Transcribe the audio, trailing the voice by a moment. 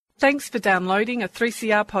Thanks for downloading a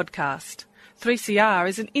 3CR podcast. 3CR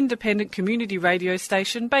is an independent community radio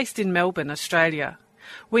station based in Melbourne, Australia.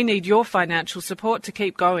 We need your financial support to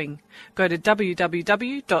keep going. Go to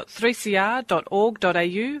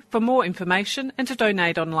www.3cr.org.au for more information and to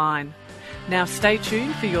donate online. Now stay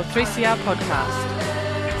tuned for your 3CR podcast.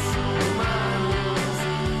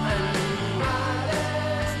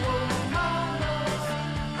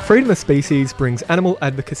 Freedom of Species brings animal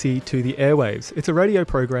advocacy to the airwaves. It's a radio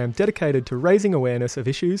program dedicated to raising awareness of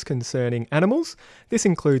issues concerning animals. This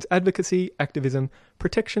includes advocacy, activism,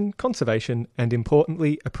 protection, conservation, and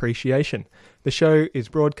importantly, appreciation. The show is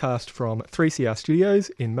broadcast from 3CR Studios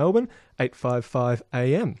in Melbourne, 8:55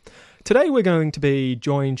 a.m. Today we're going to be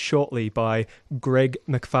joined shortly by Greg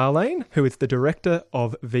McFarlane, who is the Director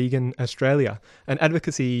of Vegan Australia, an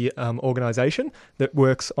advocacy organisation that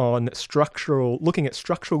works on looking at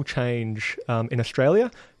structural change in Australia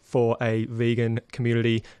for a vegan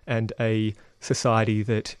community and a society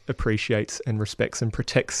that appreciates and respects and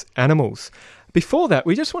protects animals. Before that,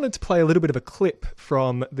 we just wanted to play a little bit of a clip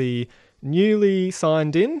from the newly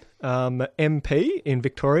signed in MP in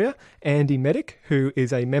Victoria, Andy Meddick, who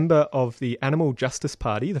is a member of the Animal Justice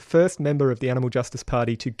Party, the first member of the Animal Justice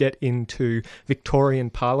Party to get into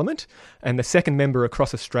Victorian Parliament, and the second member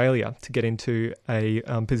across Australia to get into a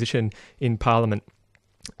position in Parliament.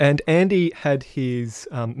 And Andy had his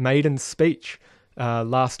maiden speech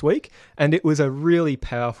last week, and it was a really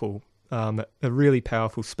powerful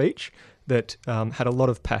speech that had a lot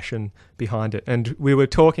of passion behind it. And we were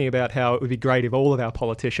talking about how it would be great if all of our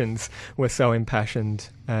politicians were so impassioned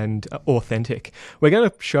and authentic. We're going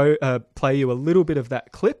to play you a little bit of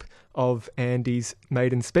that clip of Andy's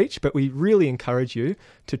maiden speech, but we really encourage you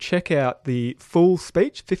to check out the full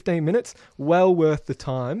speech, 15 minutes, well worth the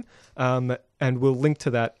time, and we'll link to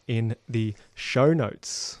that in the show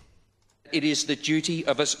notes. It is the duty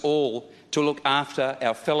of us all to look after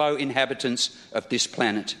our fellow inhabitants of this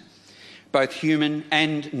planet, both human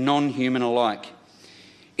and non-human alike.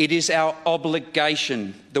 It is our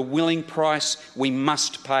obligation, the willing price we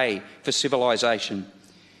must pay for civilisation.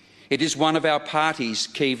 It is one of our party's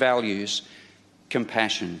key values,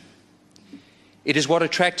 compassion. It is what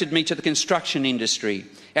attracted me to the construction industry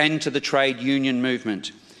and to the trade union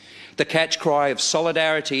movement. The catch cry of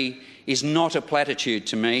solidarity is not a platitude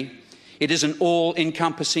to me. It is an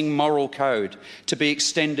all-encompassing moral code to be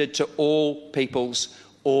extended to all peoples,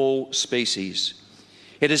 all species.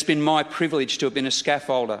 It has been my privilege to have been a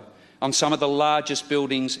scaffolder on some of the largest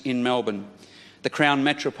buildings in Melbourne, the Crown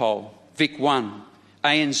Metropole, Vic One,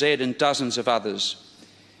 ANZ and dozens of others.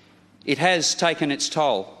 It has taken its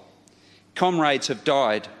toll. Comrades have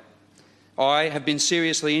died. I have been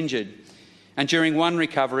seriously injured, and during one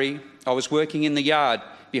recovery I was working in the yard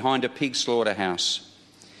behind a pig slaughterhouse.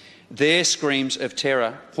 Their screams of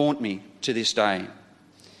terror haunt me to this day.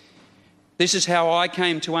 This is how I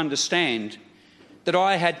came to understand that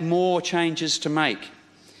I had more changes to make.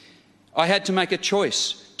 I had to make a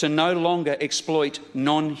choice to no longer exploit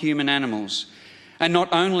non-human animals. And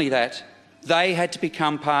not only that, they had to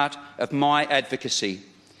become part of my advocacy,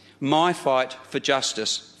 my fight for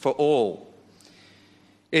justice for all.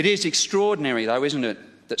 It is extraordinary, though, isn't it,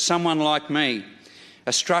 that someone like me,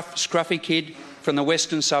 a scruffy kid from the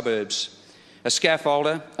western suburbs, a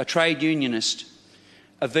scaffolder, a trade unionist,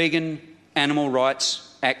 a vegan animal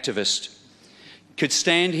rights activist, could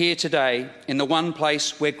stand here today in the one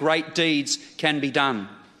place where great deeds can be done,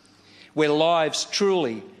 where lives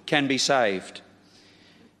truly can be saved.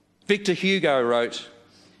 Victor Hugo wrote,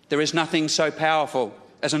 "There is nothing so powerful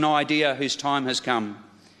as an idea whose time has come."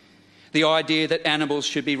 The idea that animals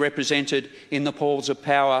should be represented in the halls of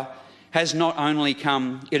power has not only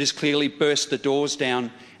come, it has clearly burst the doors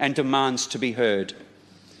down and demands to be heard.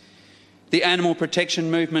 The animal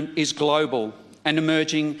protection movement is global and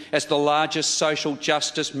emerging as the largest social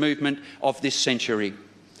justice movement of this century.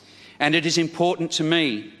 And it is important to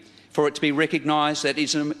me for it to be recognised that it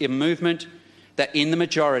is a movement that in the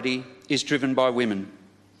majority is driven by women.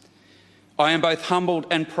 I am both humbled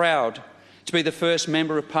and proud to be the first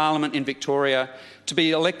Member of Parliament in Victoria to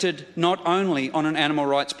be elected not only on an animal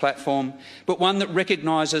rights platform, but one that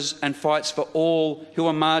recognises and fights for all who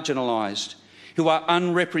are marginalised, who are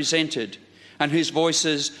unrepresented, and whose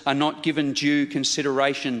voices are not given due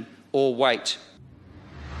consideration or weight.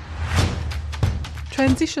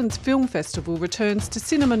 Transitions Film Festival returns to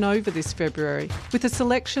Cinema Nova this February with a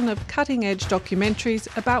selection of cutting-edge documentaries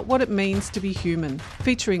about what it means to be human.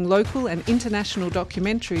 Featuring local and international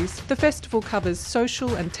documentaries, the festival covers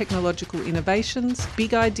social and technological innovations,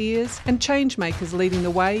 big ideas and change makers leading the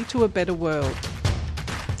way to a better world.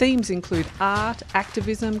 Themes include art,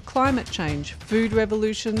 activism, climate change, food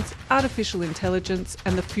revolutions, artificial intelligence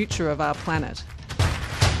and the future of our planet.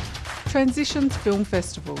 Transitions Film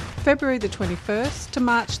Festival, February the 21st to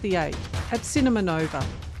March the 8th at Cinema Nova.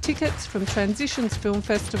 Tickets from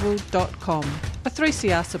transitionsfilmfestival.com, a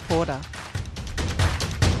 3CR supporter.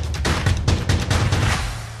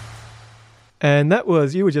 And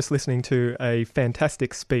you were just listening to a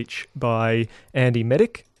fantastic speech by Andy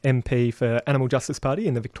Meddick, MP for Animal Justice Party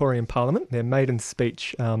in the Victorian Parliament, their maiden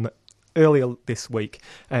speech earlier this week,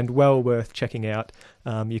 and well worth checking out.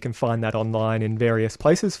 You can find that online in various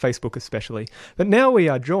places, Facebook especially. But now we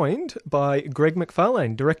are joined by Greg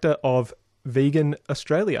McFarlane, Director of Vegan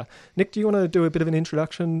Australia. Nick, do you want to do a bit of an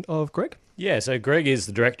introduction of Greg? Yeah, so Greg is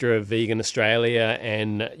the director of Vegan Australia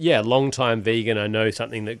and, long-time vegan. I know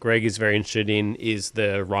something that Greg is very interested in is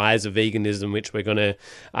the rise of veganism, which we're going to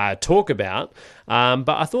talk about. But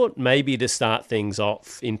I thought maybe to start things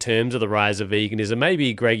off in terms of the rise of veganism,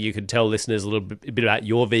 maybe, Greg, you could tell listeners a bit about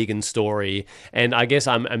your vegan story. And I guess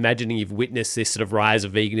I'm imagining you've witnessed this sort of rise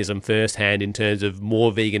of veganism firsthand in terms of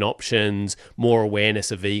more vegan options, more awareness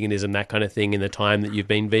of veganism, that kind of thing in the time that you've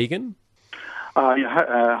been vegan.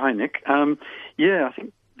 Hi, Nick. I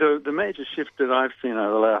think the major shift that I've seen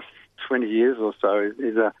over the last 20 years or so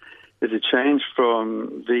is a change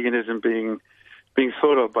from veganism being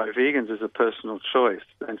thought of by vegans as a personal choice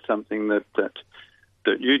and something that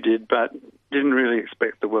you did, but didn't really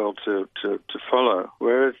expect the world to follow.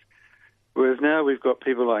 Whereas now we've got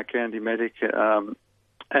people like Andy Meddick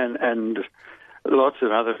and lots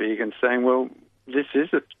of other vegans saying, well, this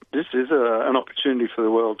is an opportunity for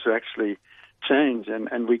the world to actually change,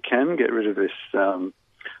 and we can get rid of this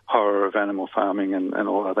horror of animal farming and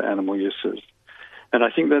all other animal uses. And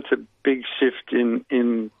I think that's a big shift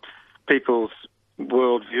in people's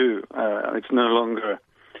worldview. It's no longer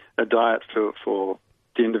a diet for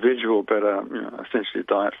the individual, but essentially a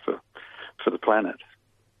diet for the planet.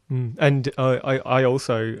 And I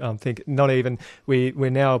also think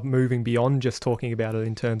we're now moving beyond just talking about it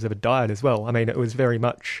in terms of a diet as well. I mean, it was very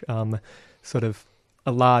much sort of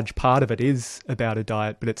a large part of it is about a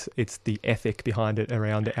diet, but it's the ethic behind it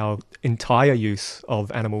around our entire use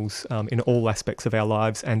of animals in all aspects of our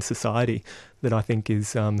lives and society that I think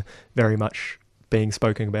is very much being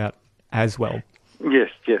spoken about as well. Yes.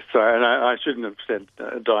 Sorry, and I shouldn't have said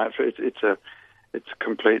diet. It's a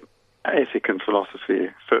complete ethic and philosophy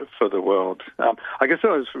for the world. I guess I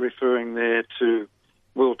was referring there to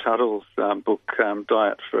Will Tuttle's book,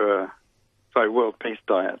 World Peace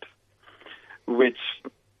Diet, which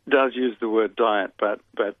does use the word diet, but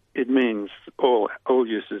it means all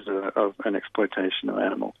uses of an exploitation of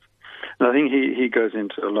animals. And I think he goes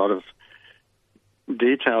into a lot of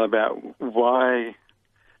detail about why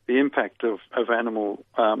the impact of animal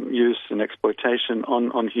use and exploitation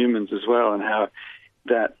on humans as well, and how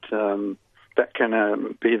that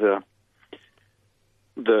can be the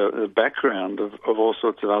background of all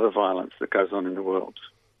sorts of other violence that goes on in the world.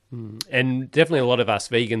 And definitely a lot of us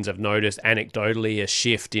vegans have noticed anecdotally a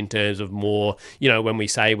shift in terms of more, when we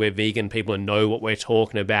say we're vegan, people know what we're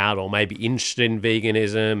talking about or maybe interested in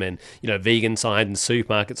veganism and, vegan signs in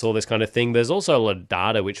supermarkets, all this kind of thing. There's also a lot of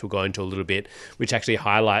data, which we'll go into a little bit, which actually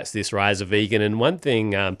highlights this rise of vegan. And one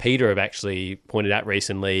thing Peter have actually pointed out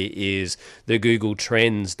recently is the Google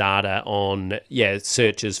Trends data on,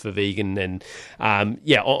 searches for vegan and,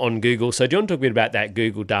 on Google. So do you want to talk a bit about that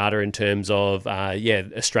Google data in terms of,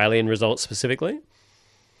 Australian results specifically?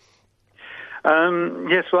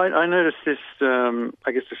 Yes, well, I noticed this,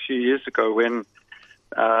 I guess, a few years ago when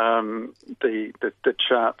the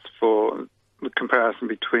charts for the comparison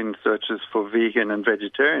between searches for vegan and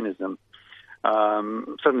vegetarianism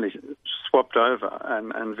suddenly swapped over,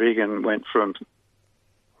 and vegan went from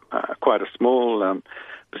quite a small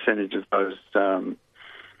percentage of those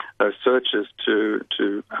searches to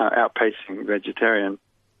outpacing vegetarian.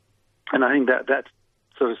 And I think that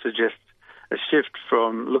sort of suggests a shift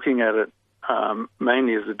from looking at it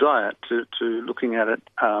mainly as a diet to looking at it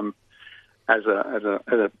as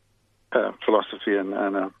a philosophy and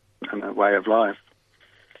a way of life.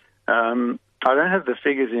 I don't have the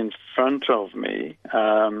figures in front of me.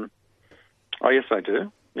 Yes, I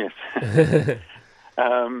do. Yes.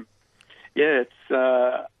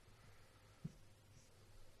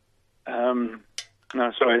 No,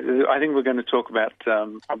 sorry. I think we're going to talk about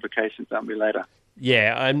publications, aren't we, later?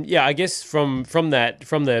 I guess from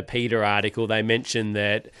the PETA article, they mentioned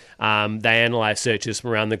that they analysed searches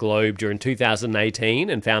from around the globe during 2018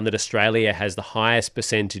 and found that Australia has the highest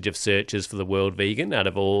percentage of searches for the word vegan out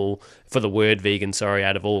of all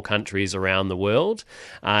countries around the world.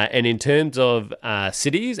 And in terms of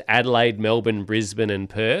cities, Adelaide, Melbourne, Brisbane, and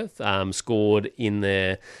Perth scored in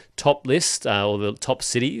the top list or the top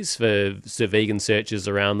cities for vegan searches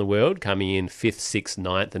around the world, coming in 5th, 6th,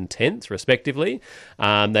 9th and 10th respectively.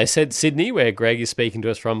 They said Sydney, where Greg is speaking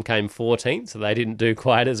to us from, came 14th, so they didn't do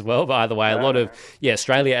quite as well. By the way,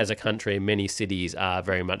 Australia as a country, many cities are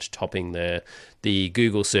very much topping the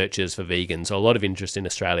Google searches for vegans. So a lot of interest in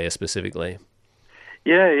Australia specifically.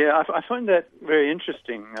 Yeah, I find that very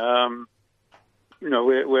interesting.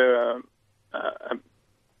 We're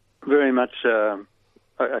very much a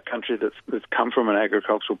country that's come from an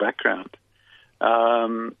agricultural background.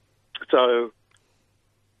 I'm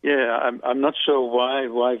not sure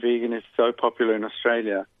why vegan is so popular in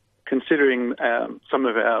Australia, considering some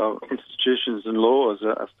of our institutions and laws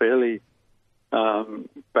are fairly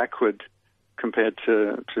backward compared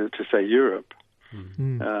to say Europe.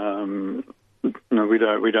 Mm-hmm.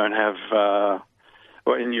 We don't have.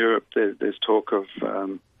 In Europe, there's talk of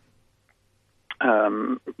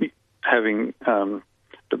having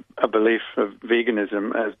a belief of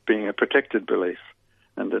veganism as being a protected belief,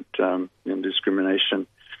 and that discrimination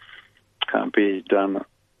can't be done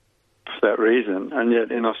for that reason. And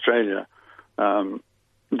yet in Australia,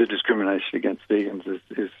 the discrimination against vegans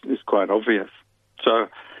is quite obvious. So,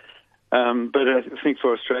 but I think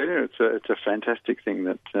for Australia, it's a fantastic thing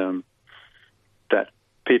that that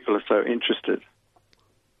people are so interested.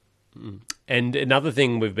 And another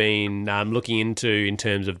thing we've been looking into in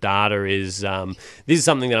terms of data is this is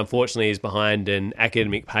something that unfortunately is behind an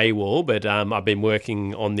academic paywall, but I've been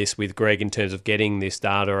working on this with Greg in terms of getting this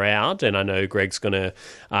data out, and I know Greg's going to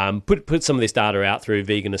put some of this data out through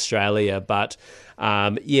Vegan Australia, but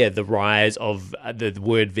the rise of the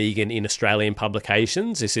word vegan in Australian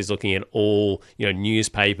publications. This is looking at all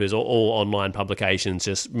newspapers or all online publications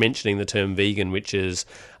just mentioning the term vegan, which is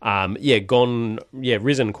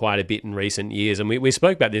risen quite a bit in recent years. And we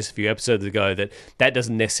spoke about this a few episodes ago, that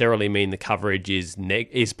doesn't necessarily mean the coverage is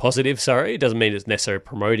positive. It doesn't mean it's necessarily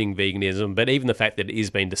promoting veganism, but even the fact that it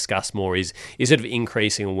is being discussed more is sort of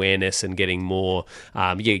increasing awareness and getting more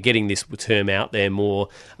getting this term out there more.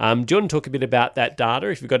 Do you want to talk a bit about that data,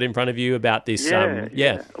 if you've got it in front of you, about this?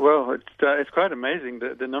 Well, it's quite amazing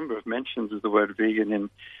the number of mentions of the word vegan in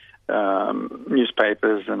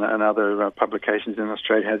newspapers and other publications in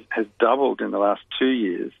Australia has doubled in the last 2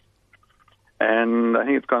 years, and I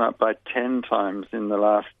think it's gone up by 10 times in the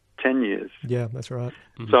last 10 years. Yeah, that's right.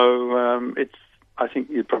 Mm-hmm. So I think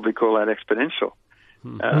you'd probably call that exponential.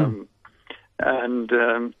 Mm-hmm.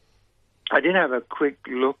 I did have a quick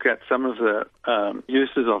look at some of the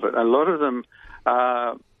uses of it. A lot of them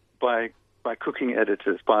are by cooking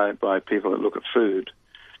editors, by people that look at food.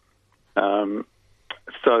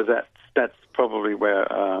 So that's probably where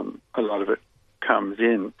a lot of it comes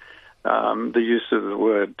in. The use of the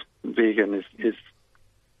word vegan is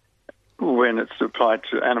when it's applied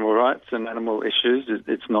to animal rights and animal issues,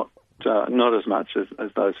 it's not as much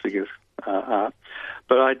as those figures are.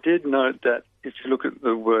 But I did note that if you look at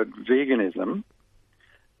the word veganism,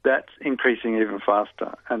 that's increasing even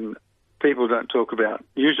faster. And people usually talk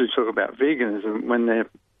about veganism when they're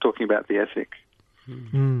talking about the ethic.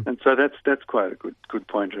 Mm. And so that's quite a good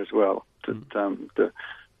pointer as well. That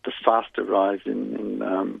the faster rise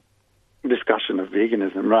in discussion of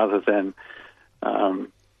veganism rather than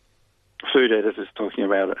food editors talking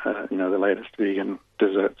about the latest vegan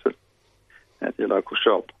desserts at your local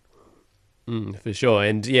shop. For sure.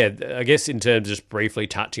 And I guess in terms of just briefly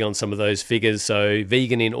touching on some of those figures, so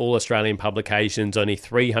vegan in all Australian publications, only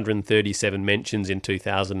 337 mentions in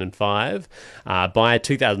 2005. By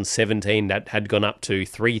 2017, that had gone up to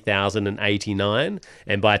 3,089.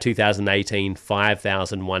 And by 2018,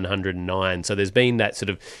 5,109. So there's been that sort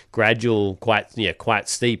of gradual, quite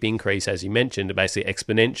steep increase, as you mentioned, basically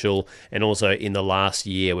exponential. And also in the last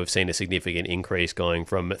year, we've seen a significant increase going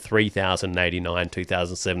from 3,089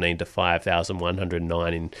 2017 to 5,109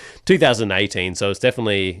 in 2018. So it's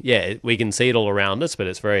definitely, we can see it all around us, but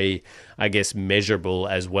it's very, I guess, measurable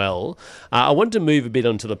as well. I wanted to move a bit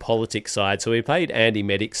onto the politics side. So we played Andy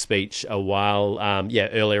Meddick's speech a while,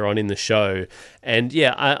 earlier on in the show. And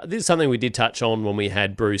this is something we did touch on when we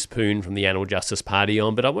had Bruce Poon from the Animal Justice Party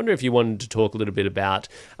on, but I wonder if you wanted to talk a little bit about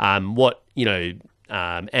what,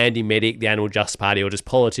 Andy Meddick, the Animal Justice Party, or just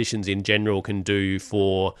politicians in general can do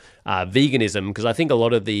for veganism? Because I think a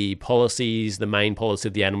lot of the policies, the main policy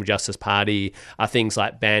of the Animal Justice Party are things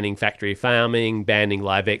like banning factory farming, banning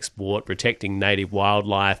live export, protecting native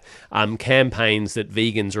wildlife, campaigns that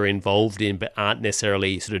vegans are involved in but aren't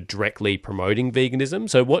necessarily sort of directly promoting veganism.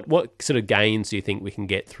 So what sort of gains do you think we can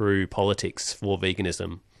get through politics for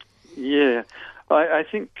veganism? Yeah, I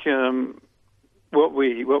think what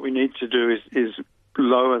we need to do is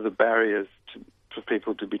lower the barriers for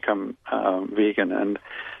people to become vegan, and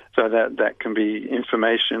so that can be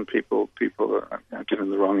information. People are given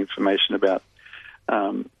the wrong information about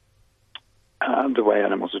the way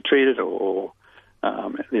animals are treated, or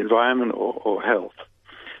the environment, or health.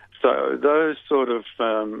 So those sort of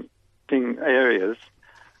areas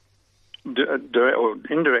or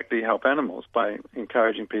indirectly help animals by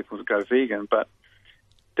encouraging people to go vegan, but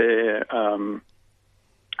they're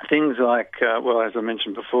things like, as I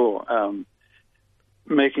mentioned before,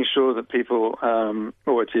 making sure that people,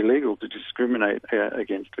 or it's illegal to discriminate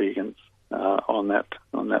against vegans on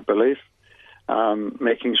that belief,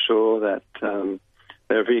 making sure that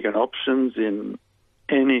there are vegan options in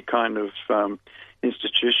any kind of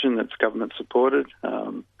institution that's government supported,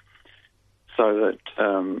 so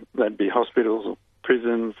that that'd be hospitals or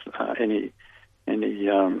prisons, any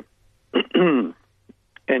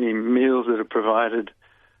any meals that are provided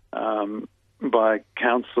by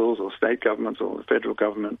councils or state governments or the federal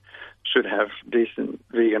government should have decent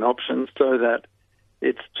vegan options, so that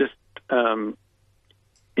it's just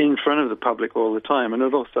in front of the public all the time. And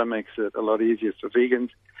it also makes it a lot easier for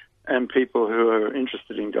vegans and people who are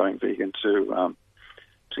interested in going vegan to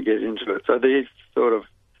get into it. So these sort of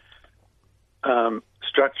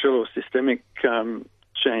structural or systemic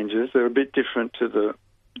changes, they're a bit different to the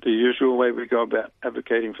usual way we go about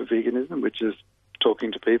advocating for veganism, which is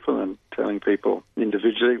talking to people and telling people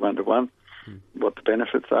individually, one-to-one, what the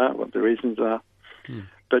benefits are, what the reasons are.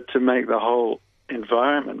 But to make the whole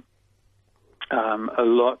environment a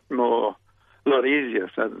lot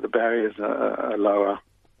easier, so that the barriers are lower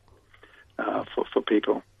for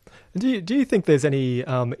people. Do you think there's any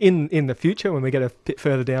in the future, when we get a bit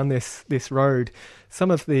further down this road,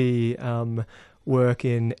 some of the work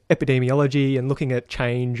in epidemiology and looking at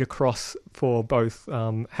change across for both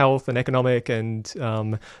health and economic and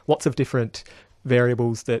lots of different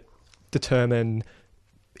variables that determine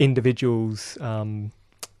individuals'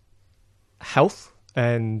 health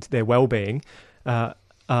and their well-being are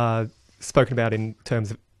spoken about in terms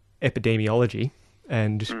of epidemiology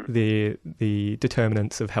and the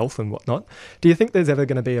determinants of health and whatnot. Do you think there's ever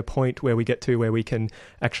going to be a point where we get to where we can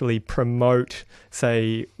actually promote,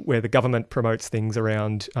 say, where the government promotes things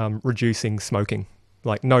around reducing smoking,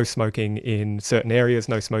 like no smoking in certain areas,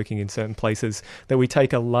 no smoking in certain places, that we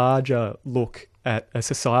take a larger look at a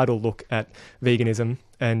societal look at veganism,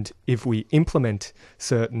 and if we implement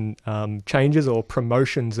certain changes or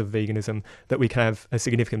promotions of veganism, that we can have a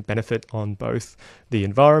significant benefit on both the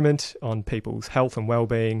environment, on people's health and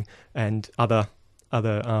well-being, and other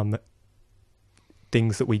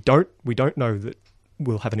things that we don't know that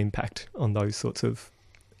will have an impact on those sorts of,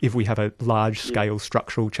 if we have a large-scale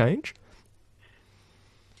structural change?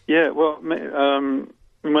 Yeah, well,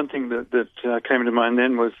 one thing that came to mind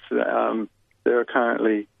then was there are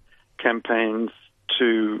currently campaigns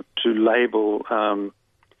to label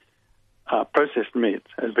processed meat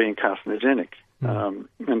as being carcinogenic, and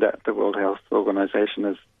that the World Health Organization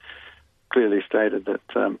has clearly stated that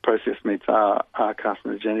processed meats are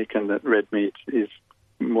carcinogenic, and that red meat is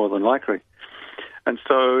more than likely. And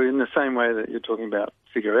so, in the same way that you're talking about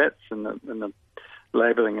cigarettes and the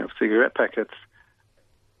labeling of cigarette packets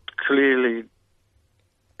clearly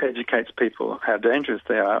educates people how dangerous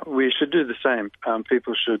they are, we should do the same.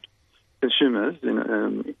 Consumers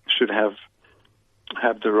should have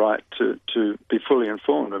the right to be fully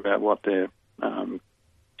informed about what they're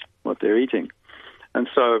eating, and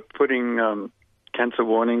so putting cancer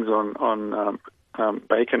warnings on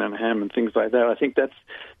bacon and ham and things like that, I think that's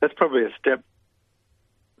probably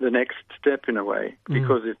the next step in a way,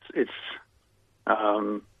 because it's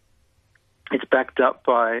backed up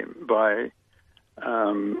by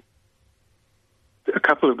a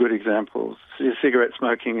couple of good examples. Cigarette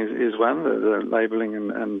smoking is one, the labelling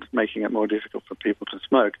and making it more difficult for people to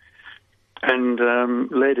smoke. And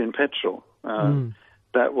lead in petrol,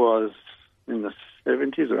 that was in the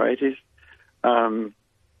 70s or 80s,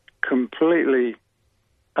 completely,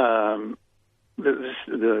 the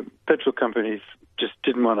petrol companies just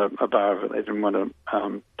didn't want a bar of it. They didn't want to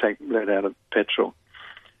take lead out of petrol.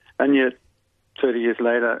 And yet, 30 years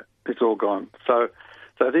later, it's all gone. So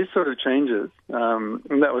So these sort of changes,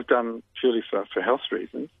 and that was done purely for health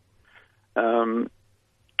reasons,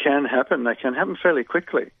 can happen. They can happen fairly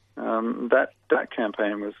quickly. That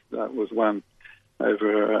campaign was won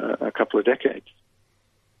over a couple of decades.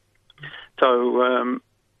 So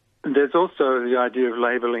there's also the idea of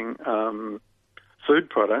labelling food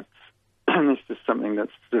products. This is something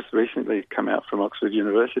that's just recently come out from Oxford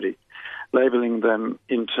University, labelling them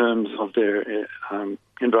in terms of their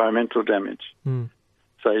environmental damage.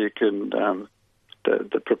 So you can,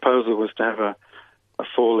 the proposal was to have a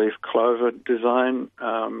four-leaf clover design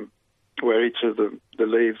where each of the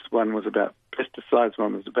leaves, one was about pesticides,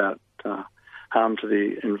 one was about harm to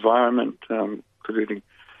the environment, including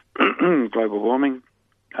global warming,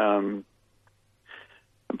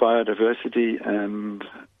 biodiversity, and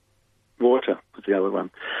water was the other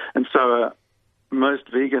one. And so most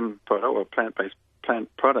vegan product or plant-based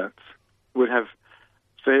plant products would have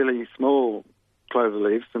fairly small clover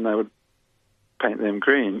leaves, and they would paint them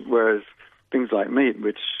green, whereas things like meat,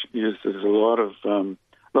 which uses a lot of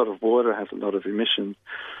water, has a lot of emissions,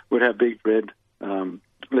 would have big red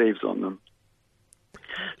leaves on them.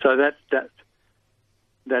 So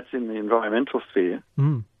that's in the environmental sphere,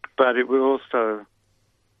 but it will also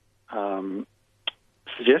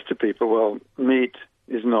suggest to people, well, meat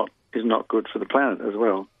is not good for the planet as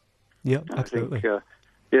well. Yeah, absolutely. I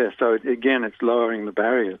think, so again, it's lowering the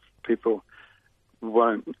barriers. People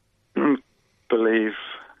won't believe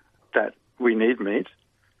that we need meat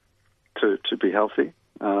to be healthy.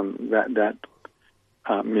 That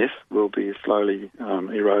myth will be slowly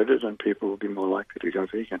eroded, and people will be more likely to go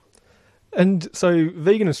vegan. And so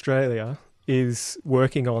Vegan Australia is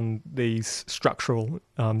working on these structural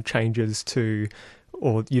changes you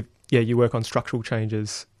work on structural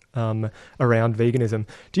changes around veganism.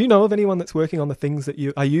 Do you know of anyone that's working on the things that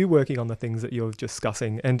are you working on the things that you're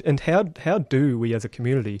discussing? And how do we as a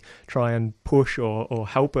community try and push or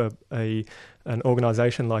help an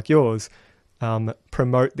organisation like yours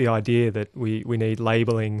promote the idea that we need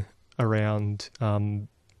labelling around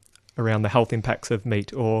the health impacts of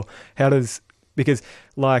meat? Or because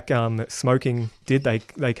like smoking they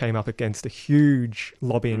came up against a huge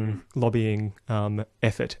lobbying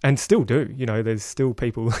effort, and still do. You know, there's still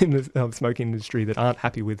people in the smoking industry that aren't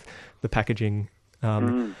happy with the packaging,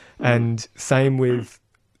 and same with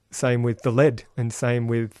the lead, and same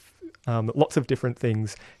with lots of different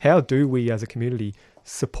things. How do we as a community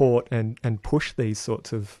support and push these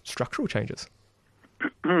sorts of structural changes?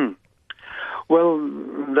 Well,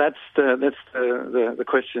 that's the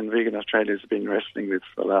question Vegan Australia has been wrestling with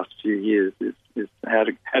for the last few years is how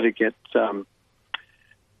to get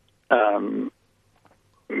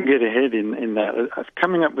ahead in that.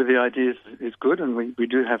 Coming up with the ideas is good, and we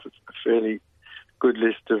do have a fairly good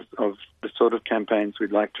list of the sort of campaigns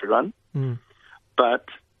we'd like to run. But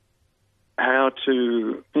how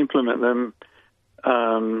to implement them,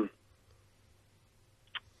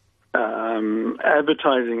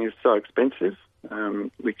 advertising is so expensive.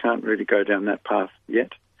 We can't really go down that path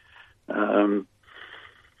yet. One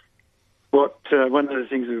of the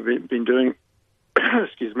things we've been doing,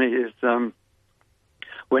 excuse me, is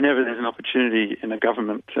whenever there's an opportunity in a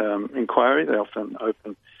government inquiry, they often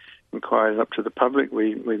open inquiries up to the public.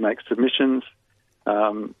 We make submissions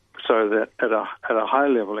so that at a high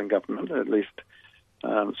level in government, at least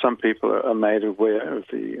some people are made aware of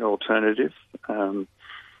the alternatives.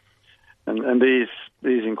 And these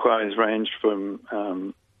inquiries range from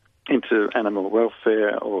into animal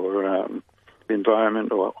welfare or the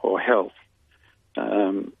environment or health,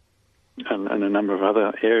 and a number of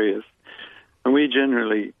other areas. And we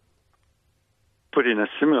generally put in a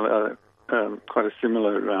similar, quite a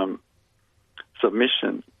similar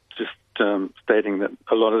submission, just stating that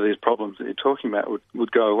a lot of these problems that you're talking about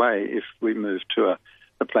would go away if we moved to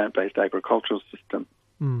a plant-based agricultural system.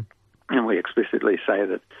 And we explicitly say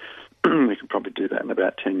that we could probably do that in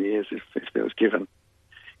about 10 years if there was given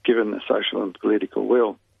the social and political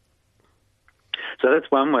will. So that's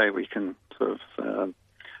one way we can sort of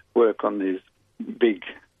work on these big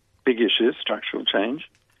issues, structural change.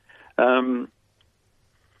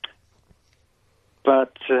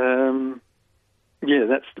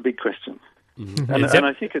 That's the big question. And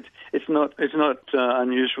I think it's not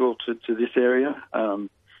unusual to this area.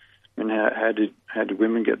 And how did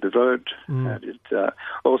women get the vote? How did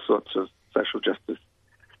all sorts of social justice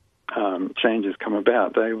changes come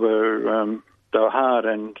about? They were hard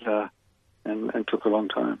and took a long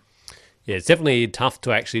time. Yeah, it's definitely tough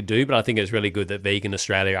to actually do, but I think it's really good that Vegan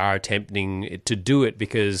Australia are attempting to do it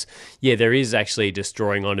because, yeah, there is actually, just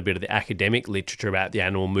drawing on a bit of the academic literature about the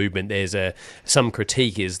animal movement, there's some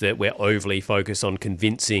critique is that we're overly focused on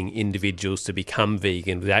convincing individuals to become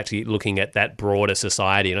vegan without actually looking at that broader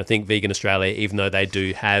society. And I think Vegan Australia, even though they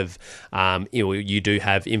do have, you do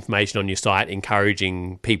have information on your site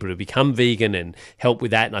encouraging people to become vegan and help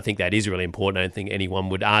with that, and I think that is really important. I don't think anyone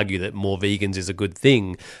would argue that more vegans is a good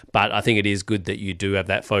thing, but I think it is good that you do have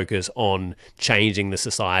that focus on changing the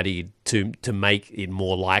society to make it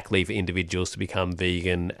more likely for individuals to become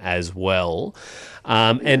vegan as well.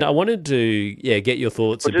 And I wanted to get your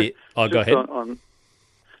thoughts a bit. Go ahead.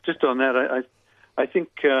 Just on that, I think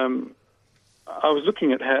I was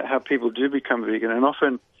looking at how people do become vegan, and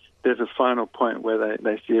often there's a final point where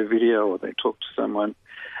they see a video or they talk to someone,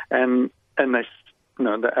 and they,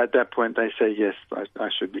 at that point they say, yes, I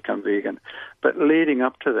should become vegan. But leading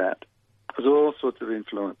up to that, there's all sorts of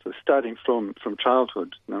influences, starting from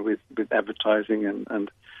childhood, with advertising and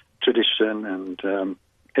tradition and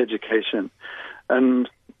education, and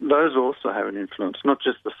those also have an influence. Not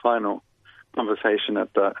just the final conversation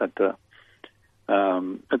at the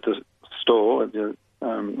store, at the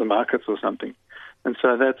markets or something. And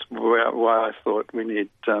so that's why I thought we need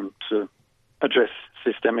to address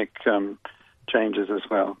systemic changes as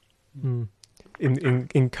well. Mm.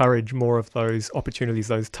 Encourage more of those opportunities,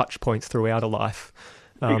 those touch points throughout a life,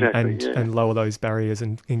 and lower those barriers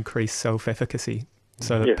and increase self-efficacy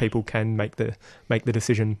so that people can make the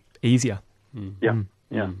decision easier.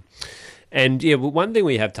 And one thing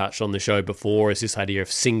we have touched on the show before is this idea of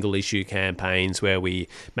single issue campaigns where we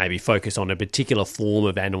maybe focus on a particular form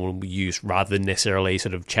of animal use rather than necessarily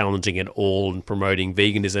sort of challenging it all and promoting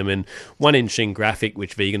veganism. And one interesting graphic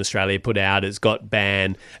which Vegan Australia put out has got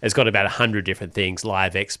about 100 different things: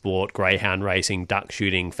 live export, greyhound racing, duck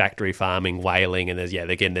shooting, factory farming, whaling, and there's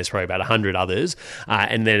probably about 100 others.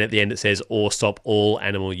 And then at the end it says, or stop all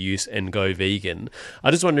animal use and go vegan.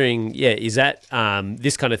 I'm just wondering, is that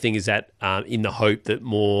this kind of thing, is that in the hope that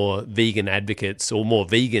more vegan advocates or more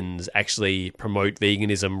vegans actually promote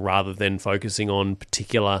veganism rather than focusing on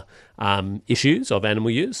particular issues of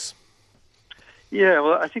animal use? Yeah,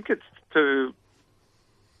 well, I think it's to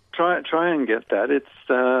try and get that. It's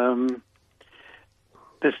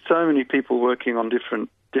there's so many people working on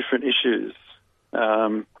different issues,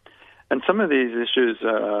 and some of these issues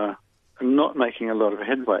are not making a lot of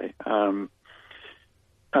headway.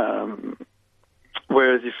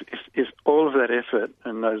 Whereas if all of that effort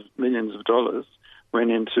and those millions of dollars went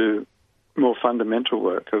into more fundamental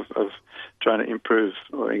work of trying to improve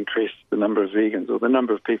or increase the number of vegans or the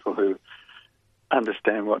number of people who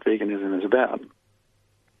understand what veganism is about,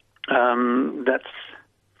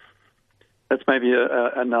 that's maybe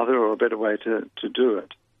another or a better way to do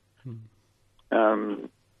it. I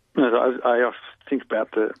often think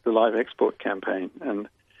about the live export campaign and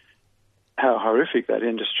how horrific that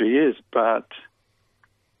industry is, but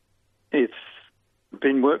it's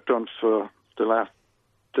been worked on for the last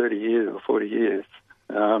 30 years or 40 years.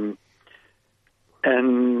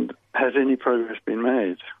 And has any progress been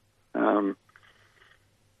made?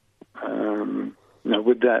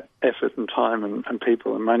 Would that effort and time and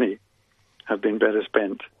people and money have been better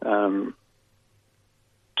spent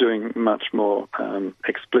doing much more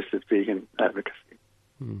explicit vegan advocacy?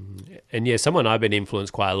 And someone I've been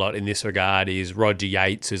influenced quite a lot in this regard is Roger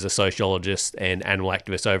Yates, who's a sociologist and animal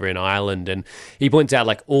activist over in Ireland. And he points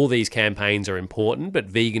out all these campaigns are important, but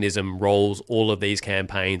veganism rolls all of these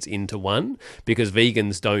campaigns into one because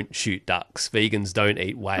vegans don't shoot ducks, vegans don't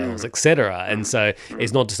eat whales, etc. And so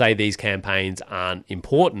it's not to say these campaigns aren't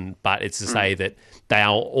important, but it's to say that they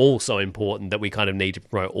are also important, that we kind of need to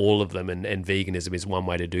promote all of them. And veganism is one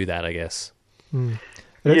way to do that, I guess. And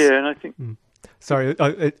I think... Sorry,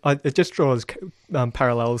 it just draws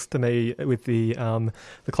parallels to me with the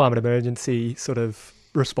climate emergency sort of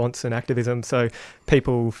response and activism. So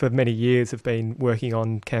people for many years have been working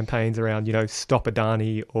on campaigns around, stop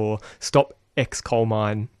Adani or stop X coal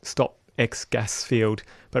mine, stop X gas field.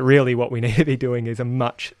 But really what we need to be doing is a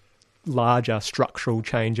much larger structural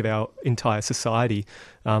change of our entire society,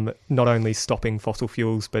 not only stopping fossil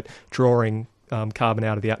fuels, but drawing carbon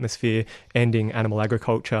out of the atmosphere, ending animal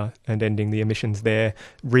agriculture and ending the emissions there,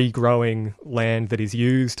 regrowing land that is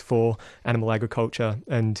used for animal agriculture,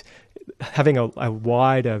 and having a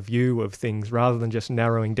wider view of things rather than just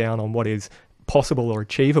narrowing down on what is possible or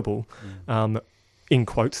achievable. In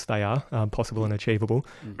quotes, they are possible and achievable,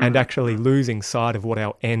 and actually losing sight of what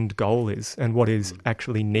our end goal is and what is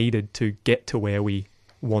actually needed to get to where we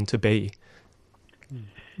want to be.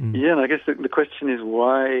 Yeah, and I guess the question is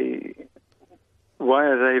why why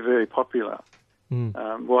are they very popular?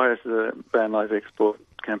 Why is the Ban Live Export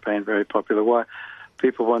campaign very popular? Why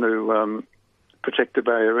people want to protect the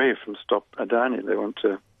Barrier Reef from Stop Adani? They want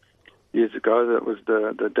to. Years ago, that was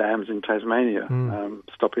the dams in Tasmania,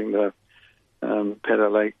 stopping the Pedder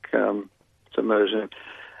Lake submersion,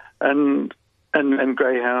 and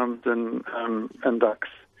greyhounds and ducks.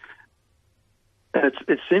 And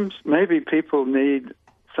it seems maybe people need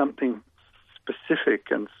something specific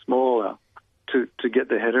and smaller to get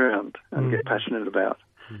their head around and get passionate about.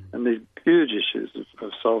 And these huge issues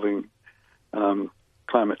of solving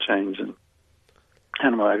climate change and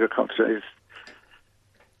animal agriculture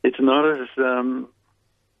it's not as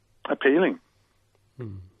appealing.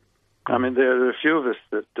 I mean, there are a few of us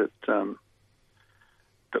that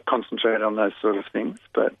concentrate on those sort of things,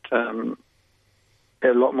 but there are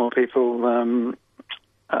a lot more people,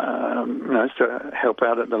 to help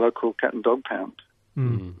out at the local cat and dog pound.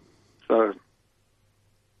 So,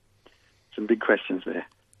 some big questions there.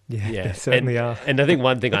 Yeah, there certainly are. And I think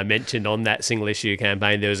one thing I mentioned on that single issue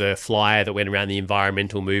campaign, there was a flyer that went around the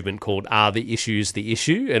environmental movement called Are the Issues the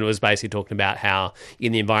Issue? And it was basically talking about how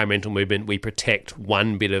in the environmental movement we protect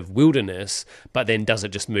one bit of wilderness, but then does it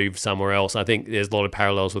just move somewhere else? I think there's a lot of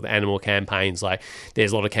parallels with animal campaigns. Like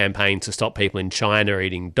there's a lot of campaigns to stop people in China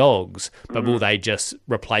eating dogs, but will they just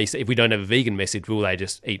replace, if we don't have a vegan message, will they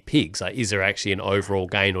just eat pigs? Like, is there actually an overall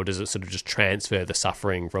gain, or does it sort of just transfer the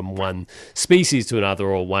suffering from one species to another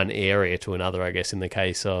or one area to another, I guess, in the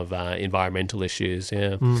case of environmental issues.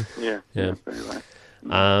 Yeah. Very right.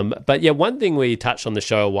 But yeah, one thing we touched on the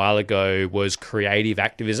show a while ago was creative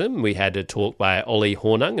activism. We had a talk by Ollie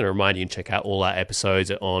Hornung, and I remind you to check out all our episodes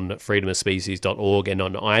on freedomofspecies.org and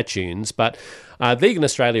on iTunes. But Vegan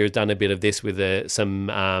Australia has done a bit of this with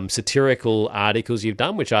some satirical articles you've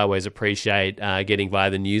done, which I always appreciate getting via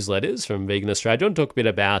the newsletters from Vegan Australia. Do you want to talk a bit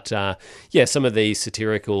about some of these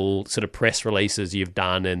satirical sort of press releases you've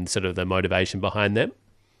done and sort of the motivation behind them?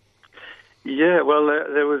 Yeah, well,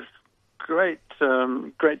 there was great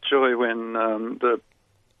joy when the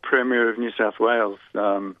Premier of New South Wales,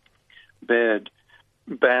 Baird,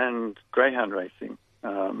 banned greyhound racing.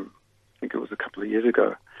 I think it was a couple of years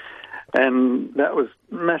ago. And that was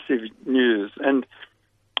massive news. And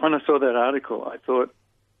when I saw that article, I thought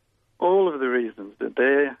all of the reasons that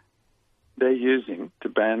they're using to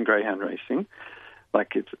ban greyhound racing,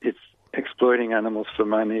 like it's exploiting animals for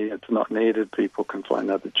money, it's not needed, people can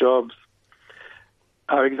find other jobs,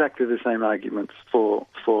 are exactly the same arguments for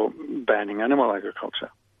banning animal agriculture.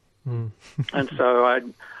 And so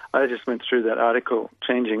I just went through that article,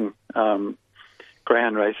 changing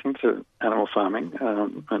greyhound racing to animal farming,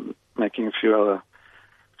 and making a few other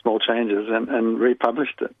small changes, and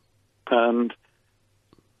republished it. And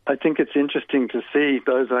I think it's interesting to see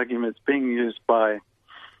those arguments being used by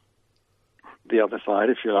the other side,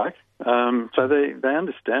 if you like. So they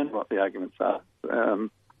understand what the arguments are.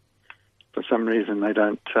 For some reason, they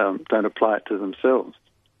don't apply it to themselves.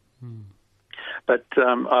 But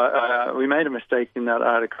we made a mistake in that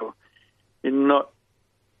article in not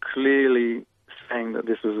clearly saying that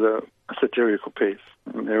this was a satirical piece.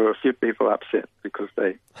 And there were a few people upset because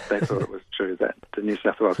they thought it was true that the New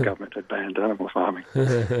South Wales government had banned animal farming.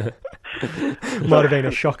 Might have been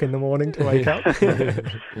a shock in the morning to wake up.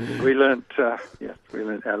 We learnt our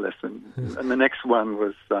lesson. And the next one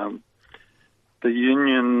was the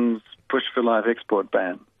union's Bush for Live export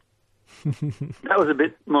ban. That was a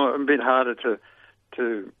bit harder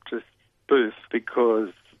to spoof, because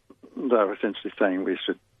they were essentially saying we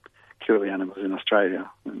should kill the animals in Australia,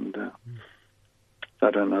 and I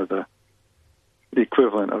don't know the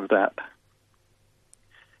equivalent of that.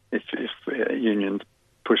 If unions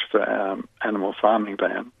push for animal farming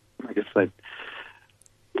ban, I guess they'd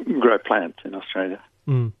grow plants in Australia.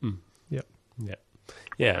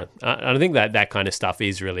 Yeah, I think that kind of stuff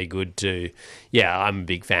is really good too. Yeah, I'm a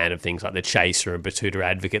big fan of things like The Chaser and Batuta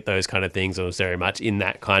Advocate, those kind of things. I was very much in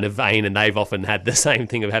that kind of vein, and they've often had the same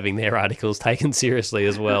thing of having their articles taken seriously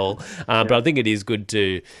as well. But I think it is good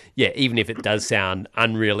to, even if it does sound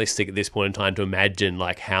unrealistic at this point in time, to imagine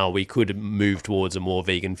like how we could move towards a more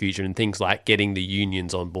vegan future, and things like getting the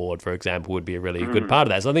unions on board, for example, would be a really good part of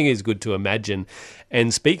that. So I think it's good to imagine.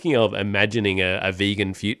 And speaking of imagining a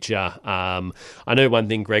vegan future, I know one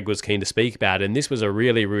thing Greg was keen to speak about, and this was a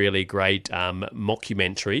really, really great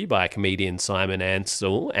mockumentary by comedian Simon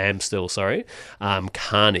Amstel,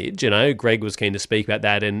 Carnage. You know, Greg was keen to speak about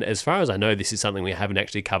that, and as far as I know, this is something we haven't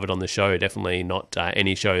actually covered on the show, definitely not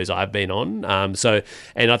any shows I've been on.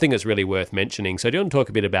 And I think it's really worth mentioning. So do you want to talk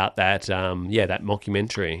a bit about that, that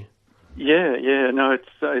mockumentary? No,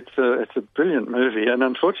 it's a brilliant movie, and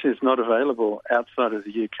unfortunately it's not available outside of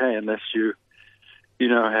the UK unless you you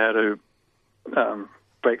know how to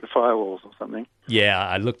break the firewalls or something. Yeah,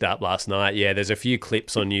 I looked up last night. Yeah, there's a few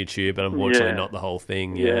clips on YouTube, but unfortunately not the whole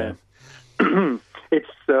thing. Yeah. It's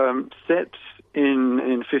set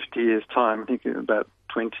in 50 years' time, I think about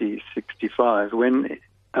 2065, when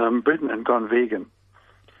Britain had gone vegan.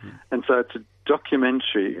 And so it's a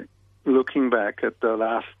documentary looking back at the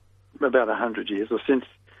last about 100 years, or since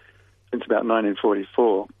about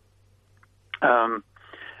 1944,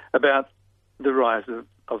 about the rise of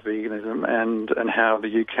veganism and how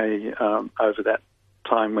the UK over that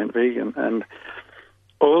time went vegan. And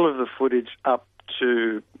all of the footage up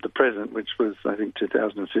to the present, which was, I think,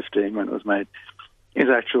 2015 when it was made, is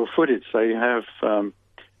actual footage. So you have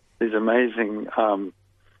these amazing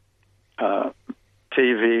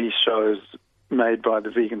TV shows made by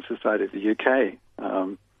the Vegan Society of the UK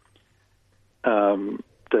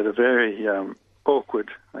that are very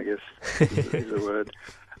awkward, I guess is the word.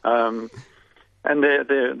 And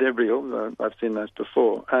they're real. I've seen those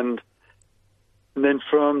before. And then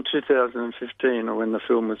from 2015, or when the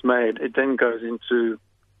film was made, it then goes into,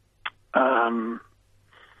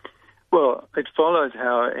 it follows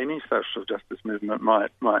how any social justice movement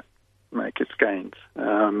might make its gains.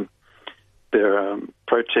 There are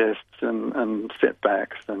protests and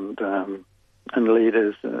setbacks and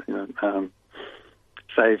leaders,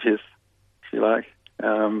 saviors, if you like.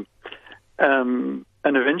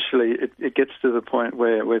 And eventually it gets to the point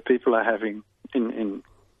where people are having, in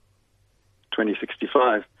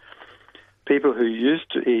 2065, people who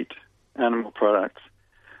used to eat animal products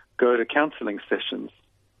go to counselling sessions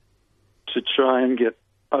to try and get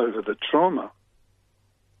over the trauma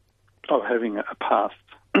of having a past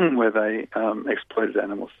where they exploited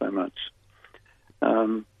animals so much.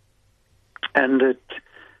 And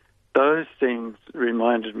those things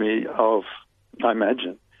reminded me of, I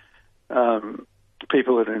imagine,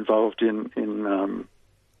 people that are involved in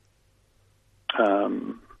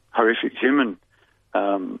horrific human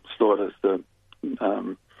slaughters, the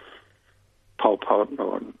Pol Pot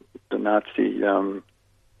or the Nazi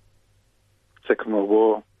Second World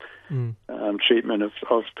War treatment of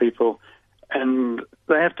people. And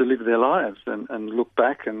they have to live their lives and look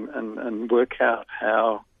back and work out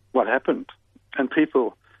what happened. And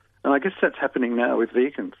I guess that's happening now with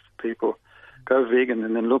vegans. People go vegan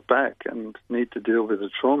and then look back and need to deal with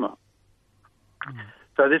the trauma.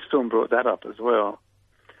 So this film brought that up as well.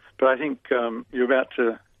 But I think you're about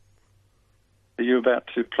to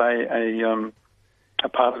play a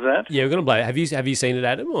part of that. Yeah, we're going to play. Have you seen it,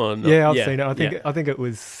 Adam? Or not? Yeah, I've seen it. I think it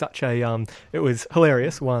was such a it was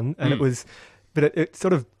hilarious one, and it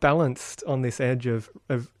sort of balanced on this edge of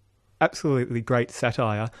absolutely great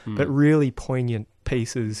satire, but really poignant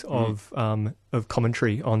pieces of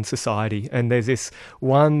commentary on society. And there's this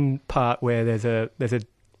one part where there's a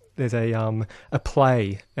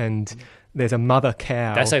play, and there's a mother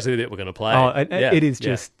cow. That's actually the bit we're going to play. It is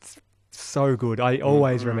just so good. I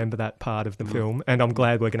always remember that part of the film, and I'm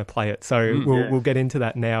glad we're going to play it. So we'll get into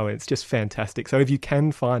that now. It's just fantastic. So if you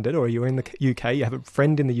can find it, or you're in the UK, you have a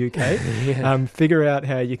friend in the UK, figure out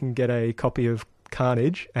how you can get a copy of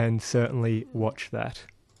Carnage and certainly watch that.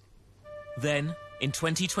 Then, in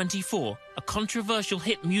 2024, a controversial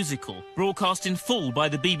hit musical, broadcast in full by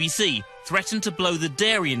the BBC, threatened to blow the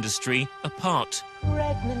dairy industry apart.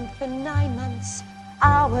 Pregnant for 9 months,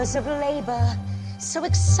 hours of labour, so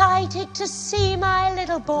excited to see my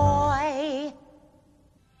little boy.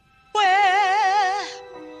 Where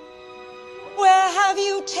have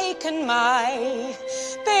you taken my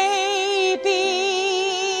baby?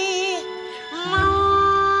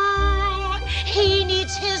 He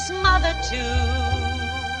needs his mother too.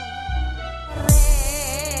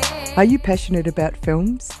 Are you passionate about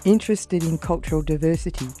films, interested in cultural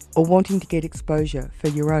diversity, or wanting to get exposure for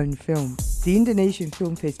your own film? The Indonesian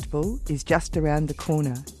Film Festival is just around the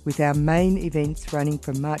corner, with our main events running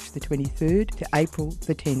from March the 23rd to April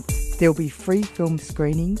the 10th. There'll be free film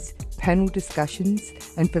screenings, panel discussions,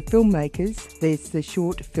 and for filmmakers, there's the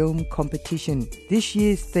short film competition. This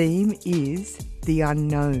year's theme is The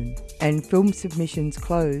Unknown, and film submissions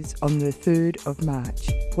close on the 3rd of March.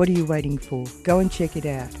 What are you waiting for? Go and check it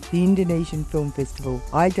out. The Indonesian Film Festival,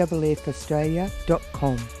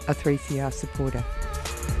 IFFaustralia.com, a 3CR supporter.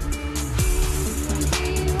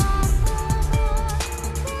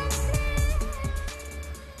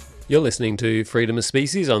 You're listening to Freedom of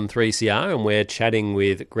Species on 3CR, and we're chatting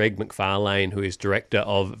with Greg McFarlane, who is Director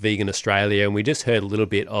of Vegan Australia, and we just heard a little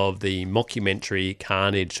bit of the mockumentary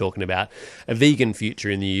Carnage talking about a vegan future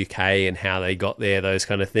in the UK and how they got there, those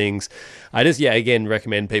kind of things. I just, again,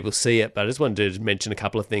 recommend people see it, but I just wanted to mention a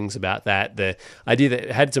couple of things about that. The idea that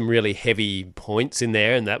it had some really heavy points in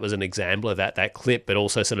there, and that was an example of that clip, but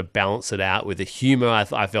also sort of balance it out with the humour.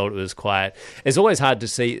 I felt it was quite... It's always hard to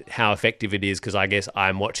see how effective it is, because I guess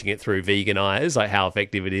I'm watching it through vegan eyes, like how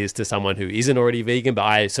effective it is to someone who isn't already vegan, but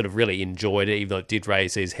I sort of really enjoyed it, even though it did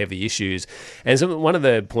raise these heavy issues. And so one of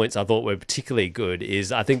the points I thought were particularly good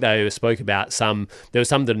is I think they spoke about there was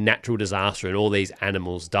some natural disaster and all these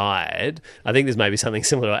animals died. I think there's maybe something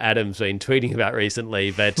similar to what Adam's been tweeting about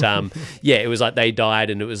recently, but it was like they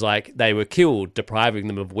died and it was like they were killed, depriving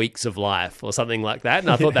them of weeks of life or something like that.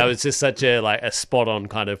 And I thought that was just such a spot on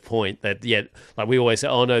kind of point that, like we always say,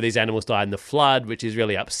 oh no, these animals died in the flood, which is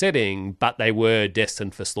really upsetting, but they were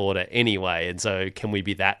destined for slaughter anyway. And so can we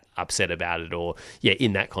be that upset about it, or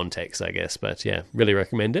in that context, I guess. But really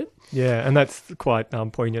recommend it. Yeah, and that's quite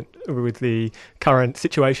poignant with the current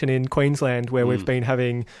situation in Queensland, where we've been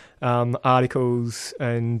having articles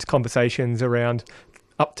and conversations around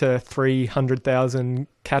up to 300,000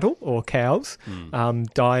 cattle or cows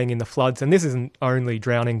dying in the floods. And this isn't only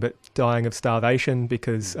drowning, but dying of starvation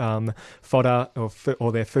because fodder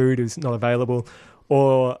or their food is not available,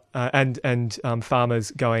 or and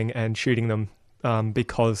farmers going and shooting them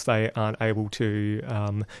because they aren't able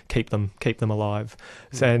to keep them alive.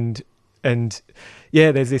 And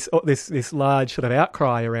there's this large sort of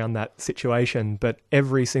outcry around that situation, but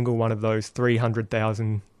every single one of those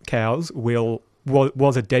 300,000 cows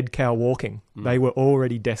was a dead cow walking. They were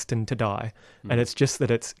already destined to die. And it's just that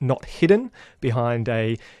it's not hidden behind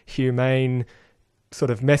a humane sort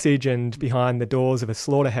of message and behind the doors of a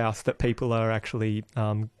slaughterhouse that people are actually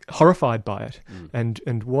horrified by it. And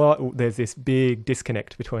there's this big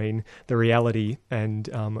disconnect between the reality and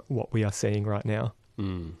what we are seeing right now.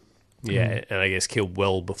 And I guess killed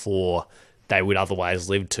well before they would otherwise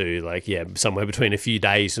live to, somewhere between a few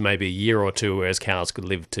days to maybe a year or two, whereas cows could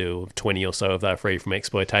live to 20 or so if they're free from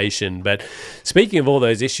exploitation. But speaking of all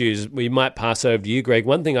those issues, we might pass over to you, Greg.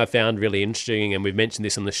 One thing I found really interesting, and we've mentioned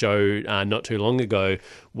this on the show not too long ago,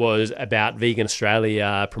 was about Vegan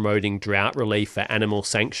Australia promoting drought relief for animal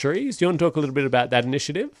sanctuaries. Do you want to talk a little bit about that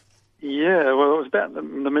initiative? Yeah, well, it was about the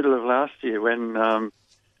middle of last year when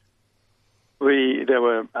there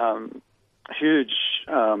were huge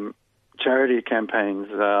charity campaigns.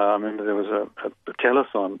 I remember there was a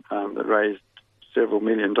telethon that raised several $1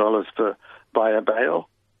 million for Buy a Bale,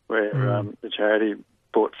 where the charity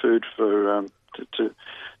bought food for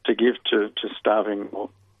to give to starving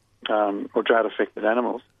or drought-affected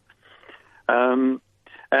animals. And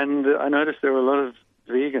I noticed there were a lot of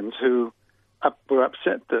vegans who were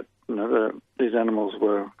upset that these animals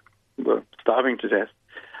were starving to death,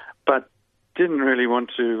 but didn't really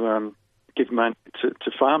want to give money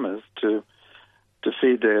to farmers to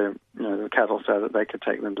feed their the cattle so that they could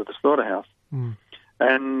take them to the slaughterhouse. And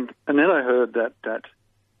then I heard that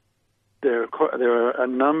there are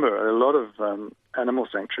a lot of animal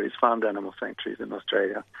sanctuaries, farmed animal sanctuaries in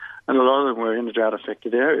Australia, and a lot of them were in the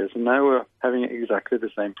drought-affected areas, and they were having exactly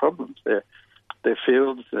the same problems. Their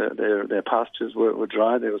fields, their pastures were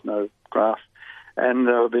dry. There was no grass, and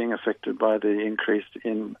they were being affected by the increase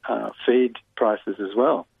in feed prices as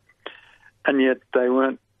well. And yet they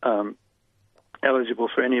weren't eligible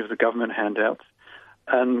for any of the government handouts,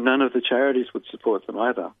 and none of the charities would support them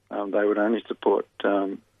either. They would only support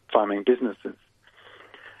farming businesses.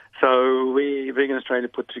 So Vegan Australia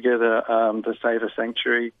put together the Save a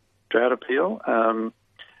Sanctuary Drought Appeal,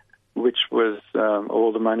 which was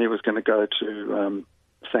all the money was going to go to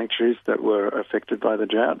sanctuaries that were affected by the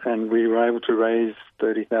drought, and we were able to raise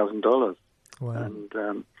 $30,000. Wow.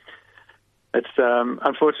 And it's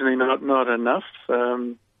unfortunately not enough,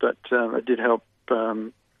 but it did help.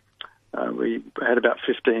 We had about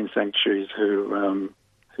 15 sanctuaries who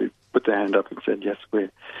put their hand up and said, "Yes,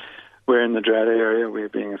 we're in the drought area. We're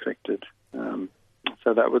being affected."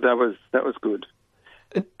 So that was good.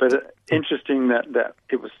 But interesting that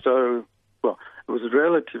it was it was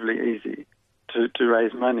relatively easy to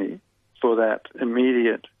raise money for that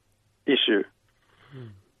immediate issue.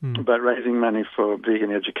 But raising money for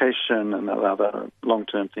vegan education and other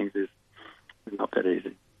long-term things is not that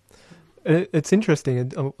easy. It's interesting,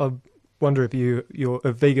 and I wonder if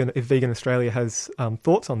Vegan Australia has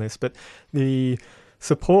thoughts on this. But the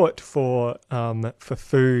support for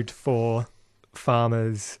food for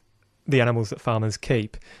farmers, the animals that farmers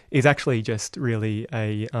keep, is actually just really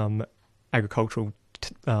a agricultural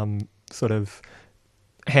sort of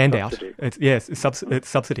handout. Subsidy. It's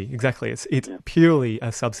subsidy, exactly. It's purely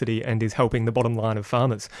a subsidy and is helping the bottom line of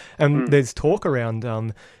farmers. And there's talk around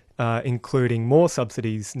including more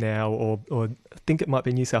subsidies now, or I think it might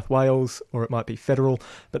be New South Wales or it might be federal,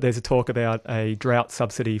 but there's a talk about a drought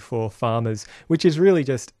subsidy for farmers, which is really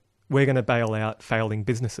just, we're going to bail out failing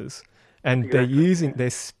businesses. And they're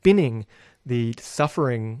spinning the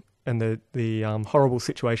suffering and the horrible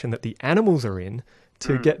situation that the animals are in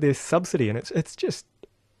to get this subsidy. And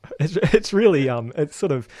it's really it's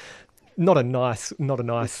sort of not a nice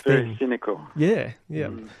it's thing. Very cynical. Yeah.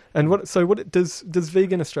 And what does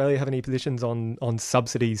Vegan Australia have any positions on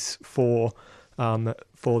subsidies for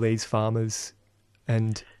these farmers,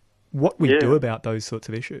 and what we do about those sorts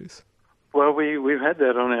of issues? Well, we've had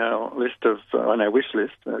that on our wish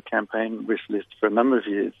list, campaign wish list for a number of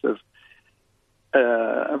years.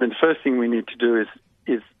 The first thing we need to do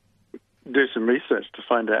is do some research to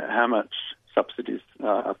find out how much subsidies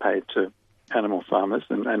are paid to animal farmers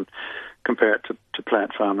and compare it to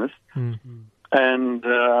plant farmers, and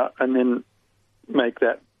then make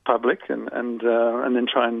that public and then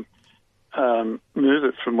try and move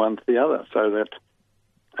it from one to the other, so that,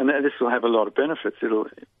 and this will have a lot of benefits. It'll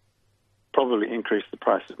probably increase the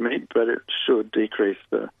price of meat, but it should decrease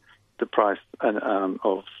the price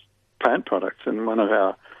of plant products. And one of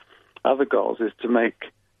our other goals is to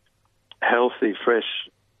make healthy, fresh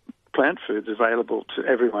plant foods available to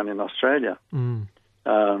everyone in Australia. It's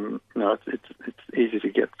easy to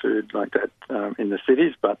get food like that in the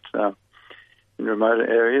cities, but in remote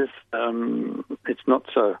areas, it's not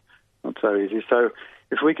so easy. So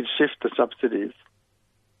if we could shift the subsidies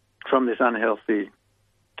from this unhealthy,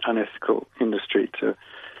 unethical industry to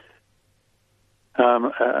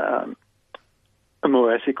a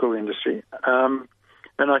more ethical industry, and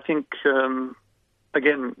I think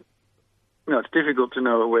again, it's difficult to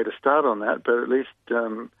know where to start on that, but at least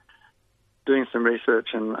doing some research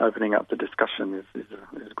and opening up the discussion is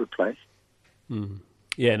a good place.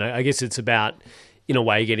 Yeah, no, I guess it's about, in a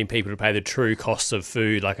way, getting people to pay the true costs of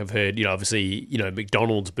food. Like I've heard, obviously,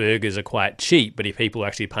 McDonald's burgers are quite cheap, but if people are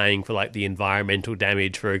actually paying for like the environmental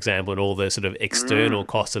damage, for example, and all the sort of external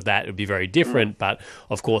costs of that, it would be very different. But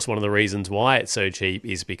of course, one of the reasons why it's so cheap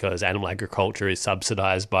is because animal agriculture is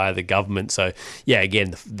subsidised by the government. So yeah,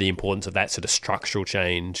 again, the importance of that sort of structural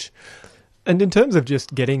change. And in terms of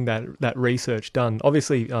just getting that research done,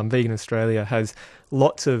 obviously Vegan Australia has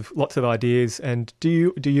lots of ideas. And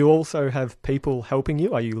do you also have people helping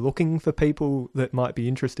you? Are you looking for people that might be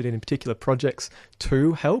interested in particular projects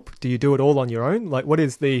to help? Do you do it all on your own? Like, what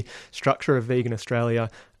is the structure of Vegan Australia?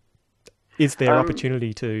 Is there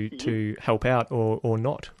opportunity to help out or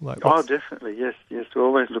not? Definitely, yes. We're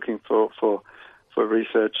always looking for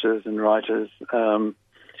researchers and writers.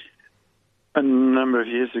 A number of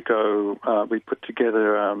years ago, we put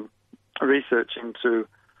together research into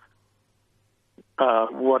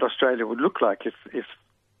what Australia would look like if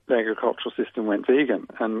the agricultural system went vegan,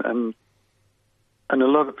 and a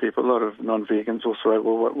lot of non-vegans also wrote,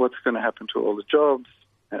 well, what's going to happen to all the jobs?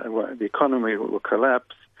 The economy will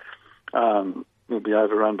collapse. We'll be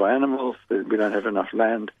overrun by animals. We don't have enough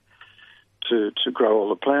land to grow all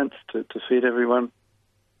the plants to feed everyone.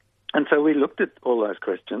 And so we looked at all those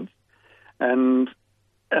questions. And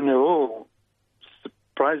they're all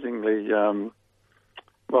surprisingly,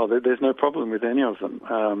 there's no problem with any of them.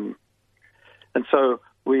 And so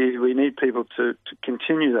we need people to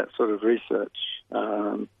continue that sort of research.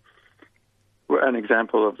 An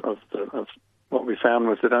example of what we found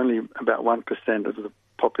was that only about 1% of the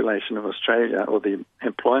population of Australia, or the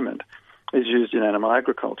employment, is used in animal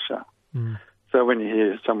agriculture. So when you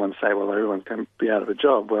hear someone say, well, everyone's going to be out of a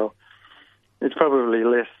job, well, it's probably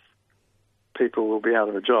less people will be out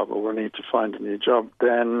of a job or will need to find a new job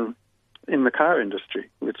than in the car industry,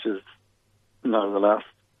 which is, the last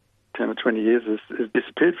 10 or 20 years has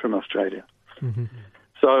disappeared from Australia.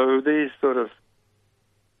 So these sort of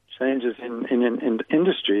changes in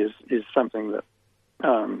industry is something that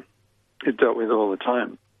is dealt with all the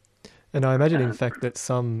time. And I imagine, in fact, that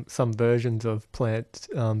some versions of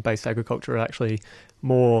plant-based agriculture are actually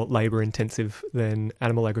more labour-intensive than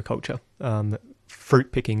animal agriculture.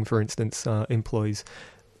 Fruit picking, for instance, employs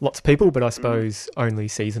lots of people, but I suppose only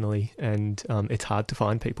seasonally, and it's hard to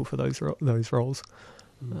find people for those roles.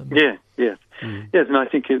 Yes, and I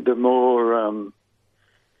think the more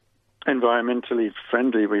environmentally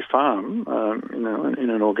friendly we farm, in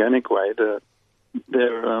an organic way, they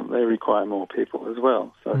require more people as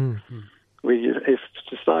well. So if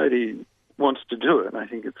society wants to do it, I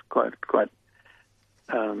think it's quite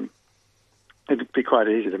it'd be quite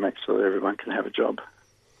easy to make sure that everyone can have a job.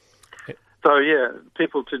 So yeah,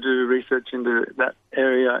 people to do research into that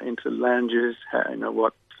area, into land use,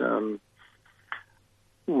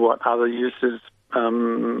 what other uses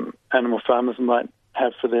animal farmers might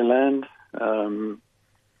have for their land,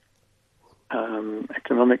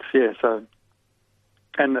 economics, yeah. So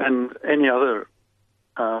and any other,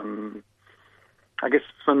 I guess,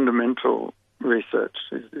 fundamental research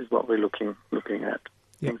is what we're looking at.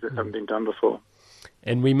 Things that haven't been done before.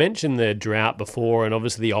 And we mentioned the drought before, and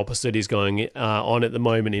obviously the opposite is going on at the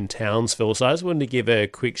moment in Townsville. So I just wanted to give a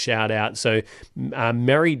quick shout out. So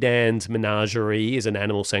Mary Dan's Menagerie is an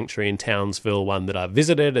animal sanctuary in Townsville, one that I've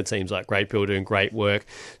visited. It seems like great people doing great work.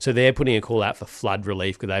 So they're putting a call out for flood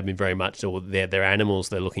relief because they've been very much, or their animals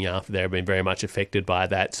they're looking after, they've been very much affected by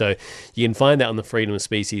that. So you can find that on the Freedom of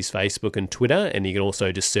Species Facebook and Twitter, and you can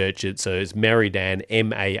also just search it. So it's Mary Dan,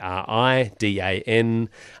 MARIDAN,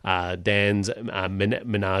 Dan's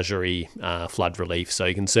Menagerie flood relief. So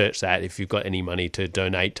you can search that if you've got any money to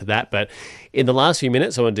donate to that. But in the last few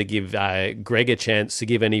minutes, I wanted to give Greg a chance to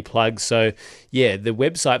give any plugs. So yeah, the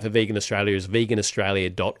website for Vegan Australia is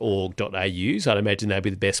veganaustralia.org.au. So I'd imagine that'd be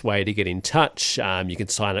the best way to get in touch. You can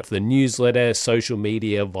sign up for the newsletter, social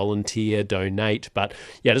media, volunteer, donate. But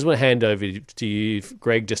yeah, I just want to hand over to you,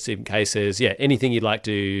 Greg, just in case there's anything you'd like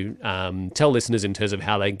to tell listeners in terms of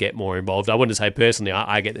how they can get more involved. I want to say personally,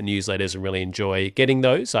 I get the newsletters and really enjoy getting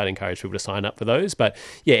those. So I'd encourage people to sign up for those. But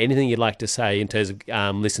yeah, anything you'd like to say in terms of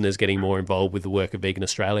listeners getting more involved with the work of Vegan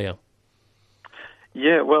Australia?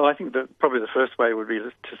 Yeah, well, I think that probably the first way would be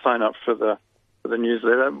to sign up for the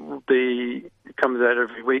newsletter. It comes out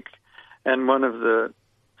every week, and one of the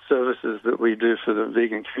services that we do for the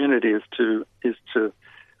vegan community is to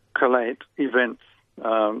collate events,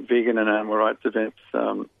 vegan and animal rights events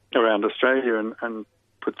around Australia, and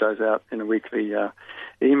put those out in a weekly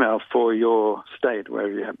email for your state,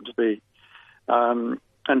 wherever you happen to be. And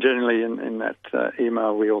generally in that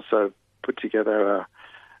email, we also put together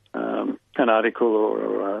an article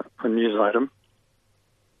or a news item.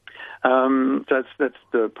 That's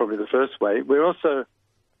probably the first way. We're also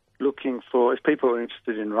looking for, if people are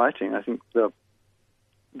interested in writing, I think the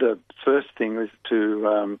first thing is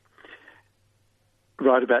to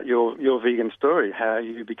write about your vegan story, how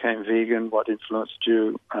you became vegan, what influenced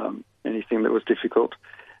you, anything that was difficult.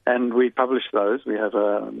 And we publish those. We have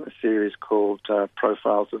a series called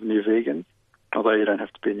Profiles of New Vegans, although you don't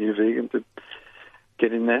have to be a new vegan to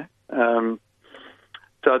get in there. So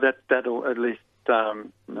that'll at least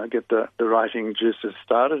get the writing juices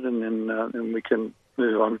started, and then we can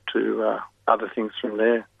move on to other things from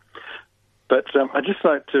there. But I'd just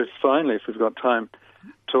like to finally, if we've got time,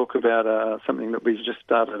 talk about something that we've just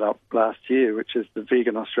started up last year, which is the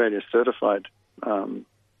Vegan Australia Certified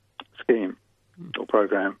scheme or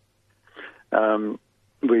program.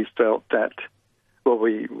 We felt that,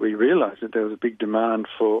 we realised that there was a big demand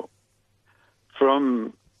from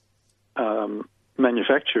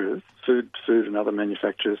manufacturers, food and other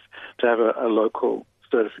manufacturers, to have a local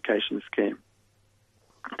certification scheme.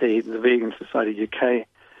 The Vegan Society UK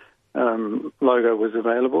logo was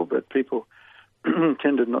available, but people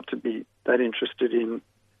tended not to be that interested in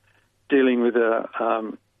dealing with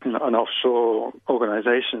an offshore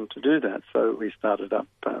organisation to do that. So we started up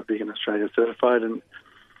Vegan Australia Certified, and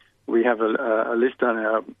we have a list on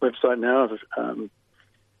our website now of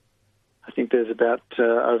I think there's about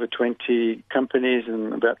over 20 companies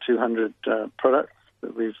and about 200 products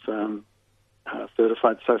that we've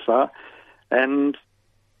certified so far. And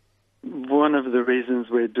one of the reasons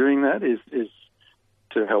we're doing that is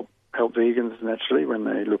to help vegans naturally when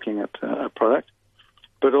they're looking at a product,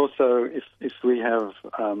 but also if we have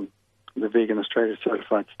the Vegan Australia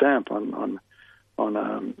Certified stamp on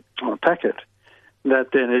a packet,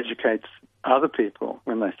 that then educates other people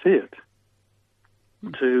when they see it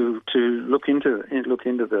to look into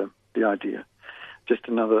the idea. Just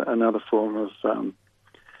another form of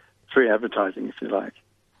free advertising, if you like.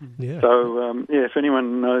 Yeah. So if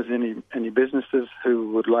anyone knows any businesses who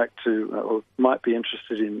would like to or might be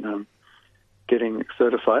interested in getting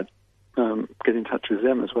certified, get in touch with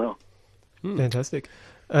them as well. Fantastic.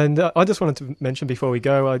 And I just wanted to mention before we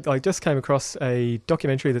go, I just came across a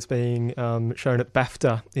documentary that's being shown at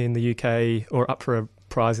BAFTA in the UK, or up for a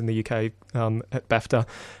prize in the UK at BAFTA,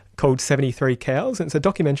 called 73 Cows. And it's a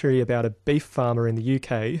documentary about a beef farmer in the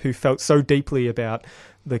UK who felt so deeply about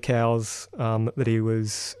the cows that he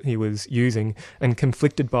was using, and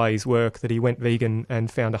conflicted by his work, that he went vegan and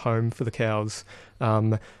found a home for the cows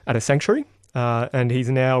at a sanctuary. And he's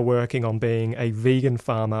now working on being a vegan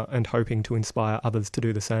farmer and hoping to inspire others to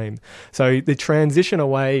do the same. So the transition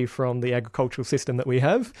away from the agricultural system that we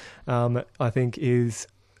have, I think, is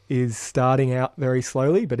is starting out very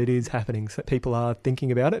slowly, but it is happening. So people are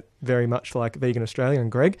thinking about it, very much like Vegan Australia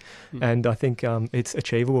and Greg, and I think it's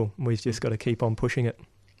achievable. We've just got to keep on pushing it.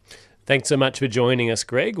 Thanks so much for joining us,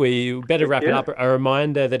 Greg. We better wrap it up. A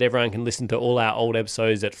reminder that everyone can listen to all our old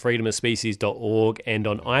episodes at freedomofspecies.org and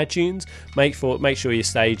on iTunes. Make sure you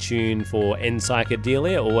stay tuned for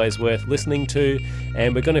Encyclopedia, always worth listening to.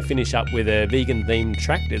 And we're going to finish up with a vegan-themed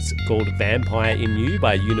track that's called Vampire in You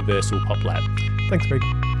by Universal Pop Lab. Thanks, Greg.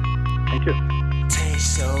 Thank you.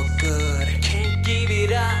 Tastes so good, can't give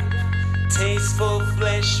it up. Tasteful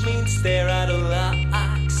flesh meets there out of luck.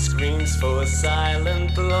 Screams for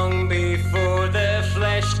silent long before the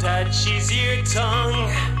flesh touches your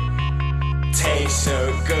tongue. Tastes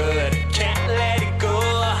so good, can't let it go.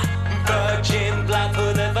 Virgin blood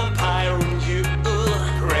for the vampire in you.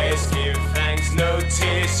 Rescue thanks, no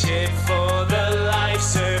taste yet for the life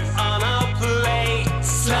served on our plate.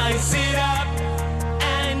 Slice it up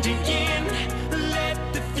and again, let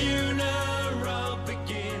the funeral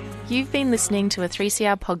begin. You've been listening to a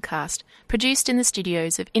 3CR podcast produced in the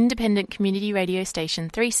studios of independent community radio station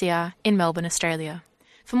 3CR in Melbourne, Australia.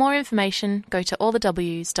 For more information, go to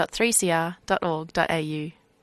allthews.3cr.org.au.